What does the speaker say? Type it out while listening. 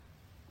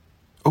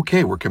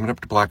Okay, we're coming up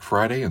to Black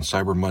Friday and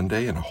Cyber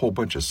Monday and a whole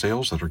bunch of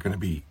sales that are going to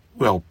be,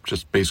 well,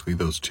 just basically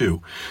those two.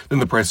 Then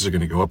the prices are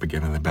going to go up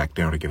again and then back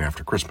down again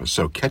after Christmas.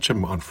 So catch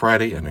them on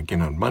Friday and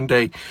again on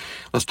Monday.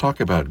 Let's talk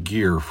about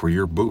gear for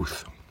your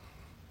booth.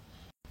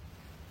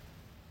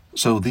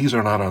 So these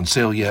are not on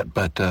sale yet,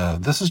 but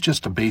this is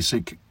just a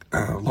basic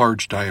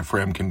large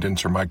diaphragm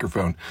condenser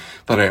microphone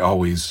that I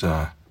always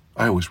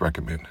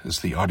recommend.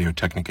 It's the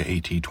Audio-Technica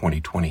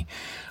AT2020.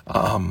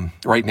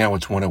 Right now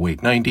it's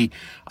 $108.90.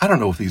 I don't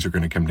know if these are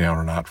going to come down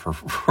or not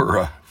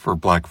for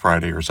Black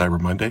Friday or Cyber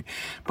Monday,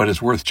 but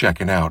it's worth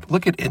checking out.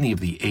 Look at any of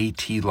the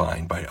AT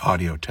line by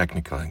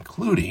Audio-Technica,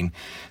 including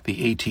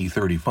the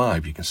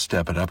AT35. You can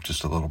step it up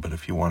just a little bit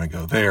if you want to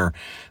go there.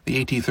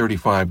 The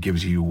AT35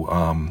 gives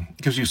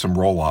you some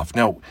roll off.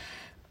 Now,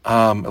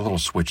 a little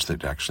switch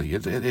that actually,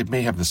 it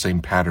may have the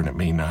same pattern, it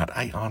may not.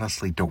 I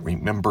honestly don't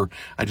remember.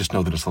 I just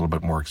know that it's a little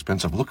bit more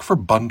expensive. Look for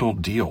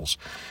bundled deals.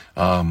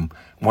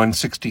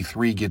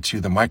 163 gets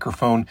you the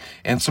microphone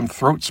and some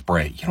throat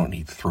spray. You don't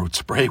need throat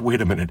spray.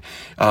 Wait a minute.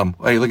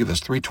 Hey, look at this.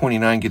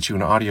 329 gets you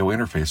an audio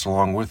interface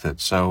along with it.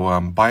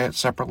 So buy it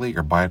separately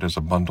or buy it as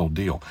a bundled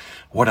deal.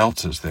 What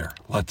else is there?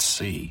 Let's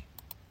see.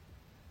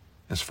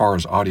 As far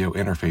as audio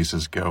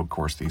interfaces go, of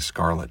course, the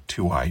Scarlett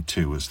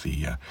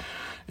 2i2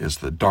 is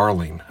the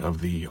darling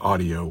of the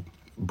audio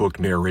book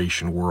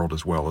narration world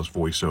as well as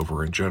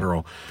voiceover in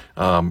general.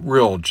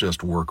 Real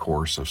just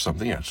workhorse of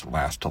something. It's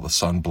last till the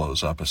sun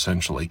blows up,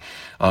 essentially.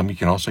 You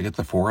can also get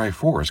the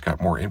 4i4. It's got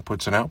more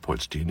inputs and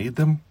outputs. Do you need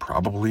them?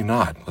 Probably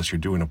not, unless you're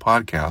doing a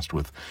podcast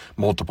with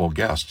multiple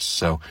guests.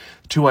 So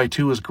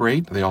 2i2 is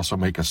great. They also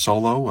make a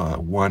solo,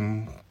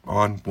 one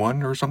on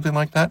one or something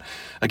like that.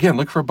 Again,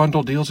 look for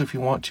bundle deals if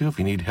you want to. If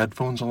you need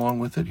headphones along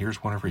with it,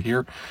 here's one over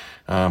here.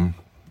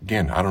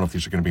 Again, I don't know if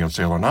these are going to be on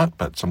sale or not,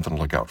 but something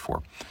to look out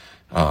for.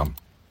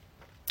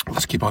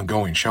 Let's keep on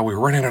going, shall we?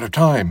 We're running out of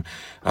time.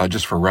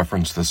 Just for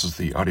reference, this is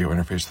the audio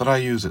interface that I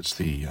use. It's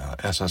the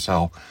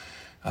SSL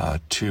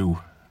 2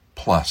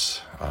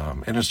 Plus,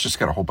 and it's just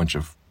got a whole bunch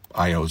of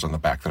IOs on the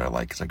back that I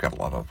like because I've got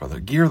a lot of other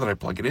gear that I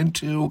plug it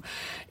into.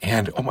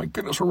 And oh my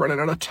goodness, we're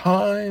running out of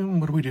time.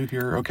 What do we do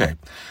here? Okay. As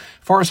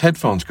far as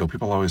headphones go,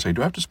 people always say,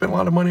 do I have to spend a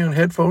lot of money on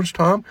headphones,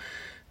 Tom?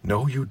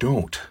 No, you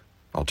don't.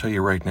 I'll tell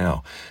you right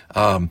now.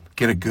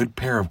 Get a good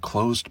pair of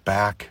closed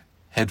back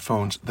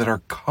headphones that are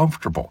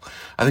comfortable.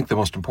 I think the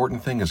most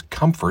important thing is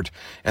comfort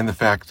and the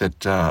fact that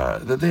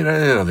they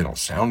don't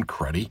sound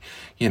cruddy,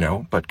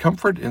 but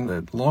comfort in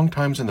the long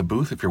times in the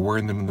booth, if you're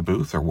wearing them in the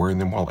booth or wearing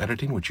them while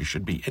editing, which you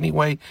should be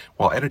anyway,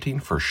 while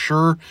editing for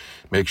sure,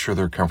 make sure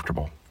they're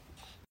comfortable.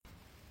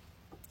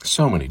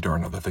 So many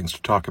darn other things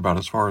to talk about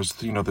as far as,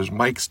 there's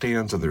mic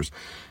stands and there's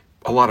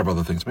a lot of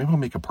other things. Maybe I'll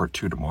make a part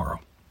 2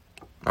 tomorrow.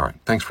 All right.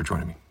 Thanks for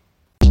joining me.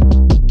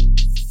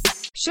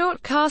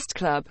 Shortcast Club.